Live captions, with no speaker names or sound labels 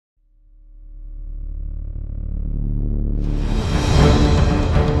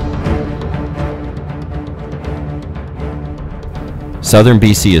Southern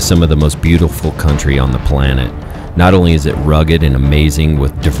BC is some of the most beautiful country on the planet. Not only is it rugged and amazing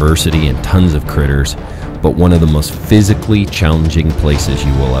with diversity and tons of critters, but one of the most physically challenging places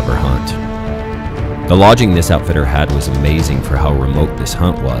you will ever hunt. The lodging this outfitter had was amazing for how remote this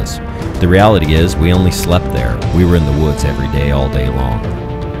hunt was. The reality is, we only slept there. We were in the woods every day, all day long.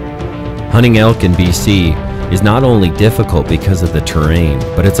 Hunting elk in BC is not only difficult because of the terrain,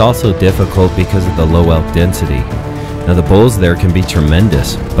 but it's also difficult because of the low elk density. Now the bulls there can be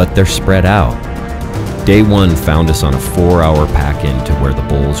tremendous, but they're spread out. Day one found us on a 4-hour pack-in to where the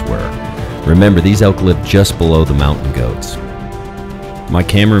bulls were. Remember, these elk live just below the mountain goats. My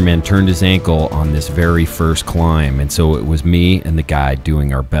cameraman turned his ankle on this very first climb, and so it was me and the guide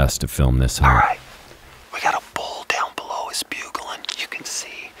doing our best to film this hunt. All right, we got a bull down below us bugling. You can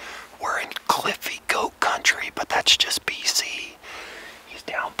see we're in cliffy goat country, but that's just BC. He's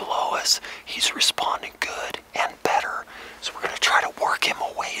down below us. He's responding good and better. So we're going to try to work him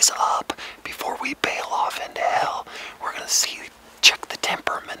a ways up before we bail off into hell. We're going to check the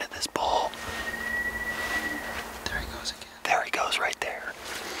temperament of this bull. There he goes again. There he goes right there.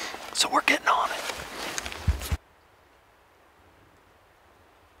 So we're getting on it.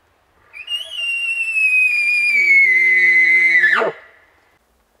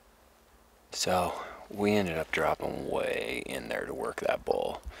 So we ended up dropping way in there to work that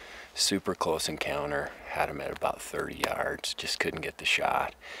bull. Super close encounter, had him at about 30 yards, just couldn't get the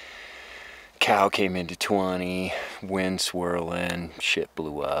shot. Cow came into 20, wind swirling, shit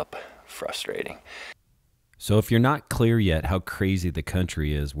blew up, frustrating. So if you're not clear yet how crazy the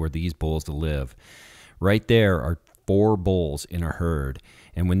country is where these bulls live, right there are 4 bulls in a herd,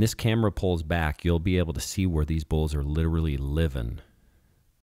 and when this camera pulls back, you'll be able to see where these bulls are literally living.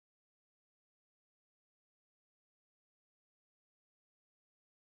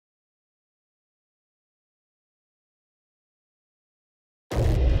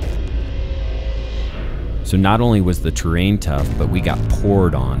 So not only was the terrain tough, but we got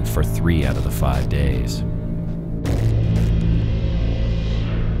poured on for 3 out of the 5 days.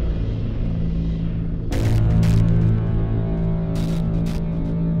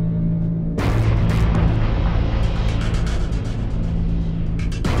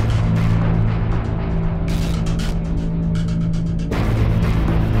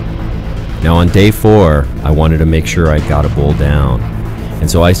 Now on day 4, I wanted to make sure I got a bull down. And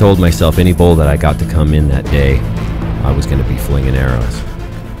so I told myself any bull that I got to come in that day, I was going to be flinging arrows.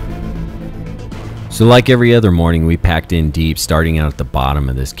 So like every other morning, we packed in deep, starting out at the bottom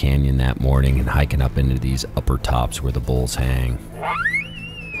of this canyon that morning and hiking up into these upper tops where the bulls hang.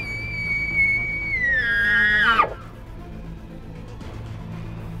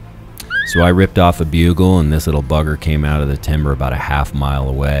 So I ripped off a bugle and this little bugger came out of the timber about a half mile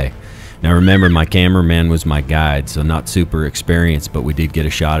away. Now remember, my cameraman was my guide, so not super experienced, but we did get a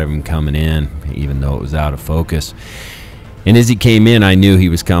shot of him coming in, even though it was out of focus. And as he came in, I knew he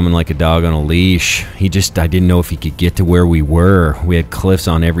was coming like a dog on a leash. I didn't know if he could get to where we were. We had cliffs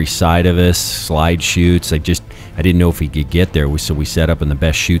on every side of us, slide chutes. I didn't know if he could get there, so we set up in the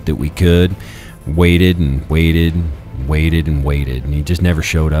best chute that we could, waited and waited, waited and waited, and he just never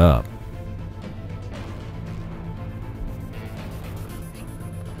showed up.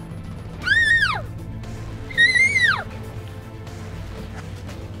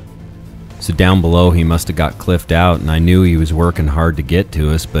 So down below, he must have got cliffed out, and I knew he was working hard to get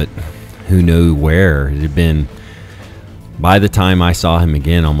to us, but who knew where? It had been, by the time I saw him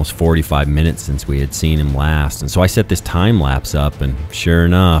again, almost 45 minutes since we had seen him last. And so I set this time lapse up, and sure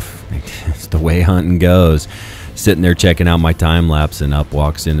enough, it's the way hunting goes. Sitting there checking out my time lapse, and up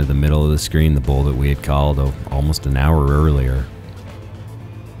walks into the middle of the screen the bull that we had called almost an hour earlier.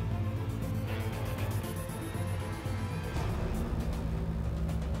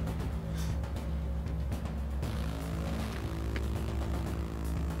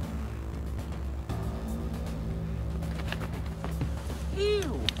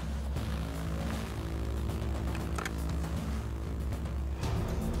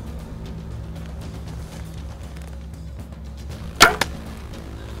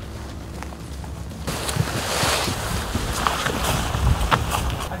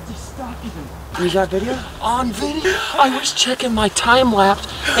 You got video? On video? I was checking my time lapse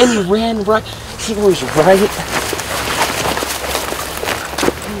and he ran right. He was right. He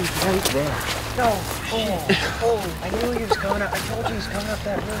was right there. No. Oh, I knew he was coming up. I told you he was coming up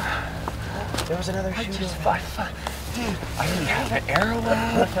that road. There was another shoot. Dude, I didn't have an arrow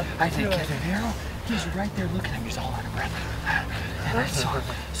out. I didn't get an arrow. He was right there looking at me. He was all out of breath. And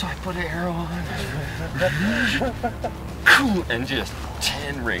so I put an arrow on. And just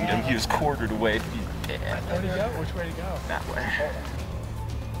 10 ringed him. He was quartered away. He's dead. Where'd he go? Which way did he go? That way.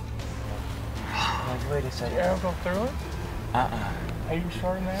 Like, wait a second. Your arrow go through it? Uh-uh. Are you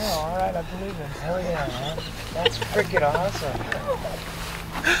shorting the arrow? All right, I believe it. Hell yeah, man. That's freaking awesome.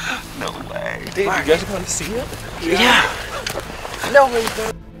 No way. Dude, Mark, you guys want to see it? Yeah. No way,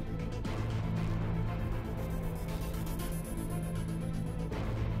 bro.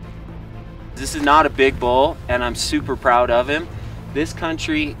 This is not a big bull, and I'm super proud of him. This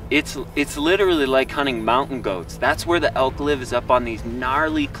country, it's literally like hunting mountain goats. That's where the elk live, is up on these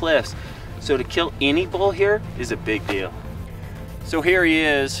gnarly cliffs. So to kill any bull here is a big deal. So here he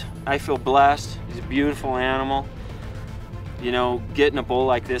is. I feel blessed. He's a beautiful animal. You know, getting a bull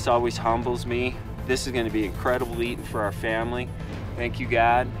like this always humbles me. This is going to be incredible eating for our family. Thank you,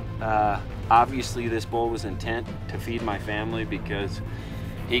 God. Obviously, this bull was intent to feed my family because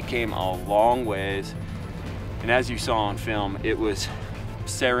he came a long ways. And as you saw on film, it was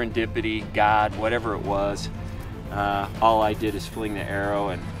serendipity, God, whatever it was. All I did is fling the arrow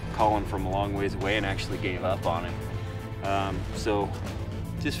and call him from a long ways away, and actually gave up on him. So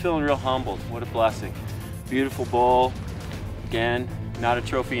just feeling real humbled. What a blessing. Beautiful bull. Again, not a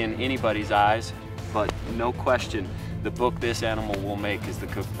trophy in anybody's eyes, but no question, the book this animal will make is the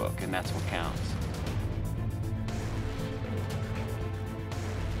cookbook, and that's what counts.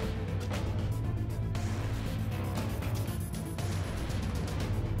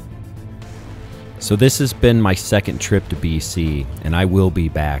 So this has been my second trip to BC, and I will be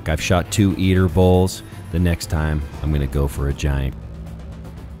back. I've shot 2 eater bulls. The next time, I'm going to go for a giant.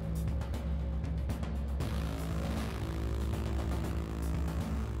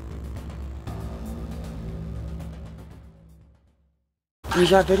 You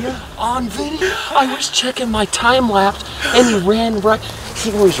got video? On video? I was checking my time lapse and he ran right.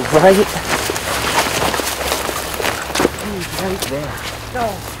 He was right. He was right there. No.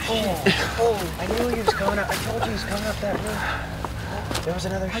 Oh, I knew he was coming up. I told you he was coming up that road. There was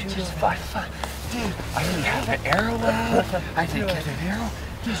another shooter. Dude, I didn't have an arrow out. I didn't get an arrow.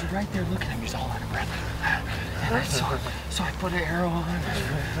 He's right there looking at me. He's all out of breath. And so I put an arrow on.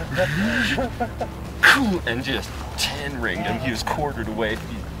 And just 10 ringed him. He was quartered away.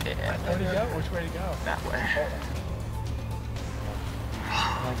 He's dead. Where'd he go? Which way to go? That way.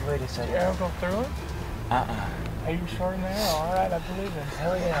 Like, wait a second. Your arrow go through it? Uh-uh. Are you shorting the arrow? All right, I believe it.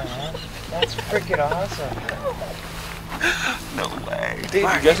 Hell yeah, man. That's freaking awesome. No way. Dude,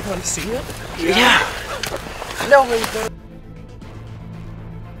 Mark, you guys want to see it? Yeah. No way, bro.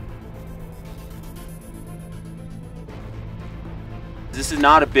 This is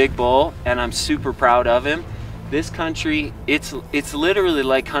not a big bull, and I'm super proud of him. This country, it's literally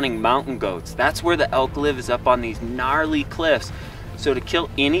like hunting mountain goats. That's where the elk live, is up on these gnarly cliffs. So to kill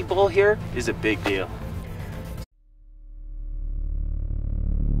any bull here is a big deal.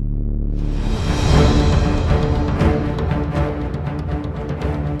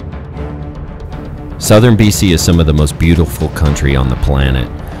 Southern BC is some of the most beautiful country on the planet.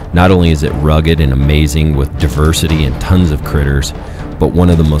 Not only is it rugged and amazing with diversity and tons of critters, but one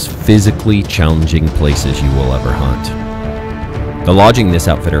of the most physically challenging places you will ever hunt. The lodging this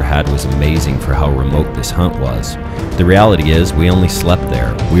outfitter had was amazing for how remote this hunt was. The reality is, we only slept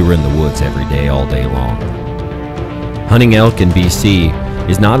there. We were in the woods every day, all day long. Hunting elk in BC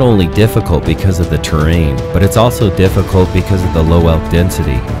is not only difficult because of the terrain, but it's also difficult because of the low elk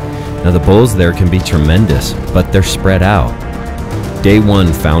density. Now the bulls there can be tremendous, but they're spread out. Day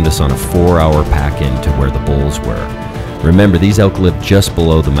 1 found us on a 4-hour pack-in to where the bulls were. Remember, these elk live just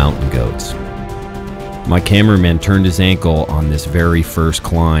below the mountain goats. My cameraman turned his ankle on this very first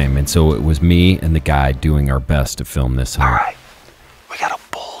climb, and so it was me and the guide doing our best to film this hunt. All right. We got a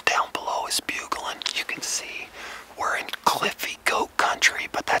bull down below us bugling. You can see we're in cliffy goat country,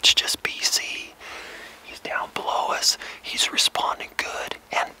 but that's just BC. He's down below us. He's responding good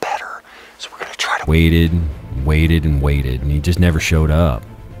and better. So we're going to try to... Waited, and he just never showed up.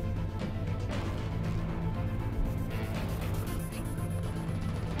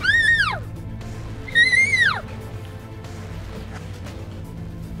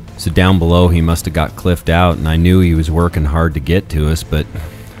 So down below he must have got cliffed out, and I knew he was working hard to get to us, but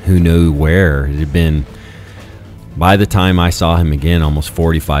who knew where. It had been, by the time I saw him again, almost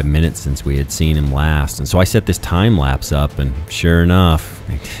 45 minutes since we had seen him last. And so I set this time lapse up, and sure enough,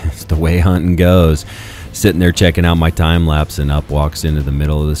 it's the way hunting goes. Sitting there checking out my time lapse, and up walks into the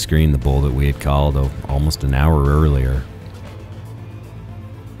middle of the screen the bull that we had called almost an hour earlier.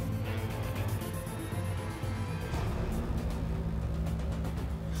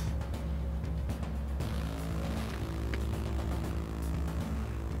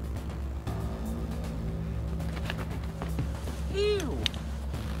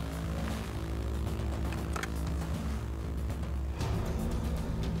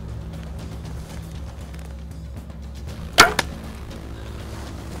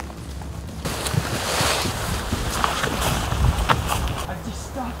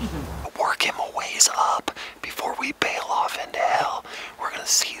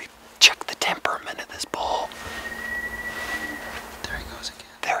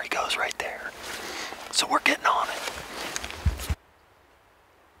 so we're getting on it.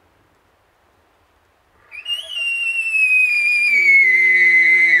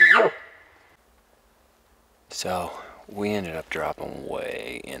 So we ended up dropping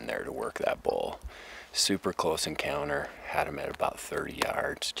way in there to work that bull. Super close encounter, had him at about 30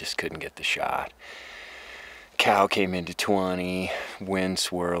 yards, just couldn't get the shot. Cow came into 20, wind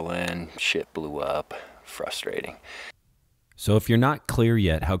swirling, shit blew up, frustrating. So if you're not clear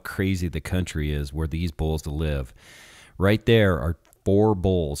yet how crazy the country is where these bulls live, right there are 4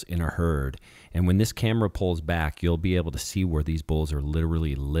 bulls in a herd, and when this camera pulls back, you'll be able to see where these bulls are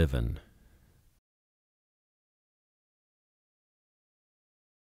literally living.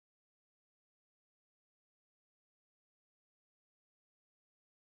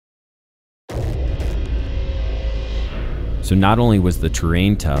 So not only was the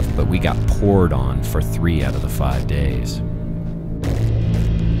terrain tough, but we got poured on for 3 out of the 5 days.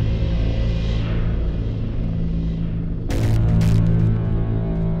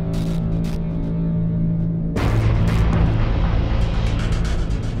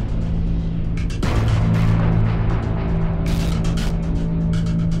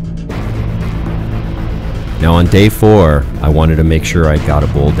 Now on day 4, I wanted to make sure I got a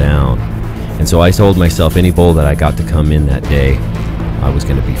bull down. And so I told myself any bull that I got to come in that day, I was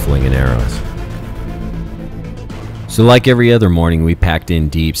going to be flinging arrows. So like every other morning, we packed in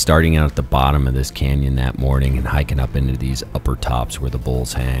deep, starting out at the bottom of this canyon that morning and hiking up into these upper tops where the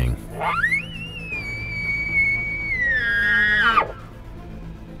bulls hang.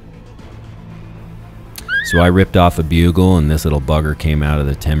 So I ripped off a bugle and this little bugger came out of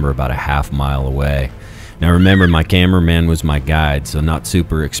the timber about a half mile away. Now remember, my cameraman was my guide, so not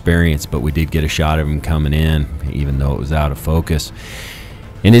super experienced, but we did get a shot of him coming in, even though it was out of focus.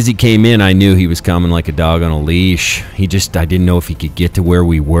 And as he came in, I knew he was coming like a dog on a leash. I didn't know if he could get to where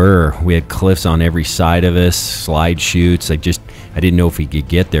we were. We had cliffs on every side of us, slide chutes. I didn't know if he could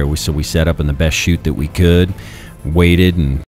get there. So we set up in the best chute that we could, waited, and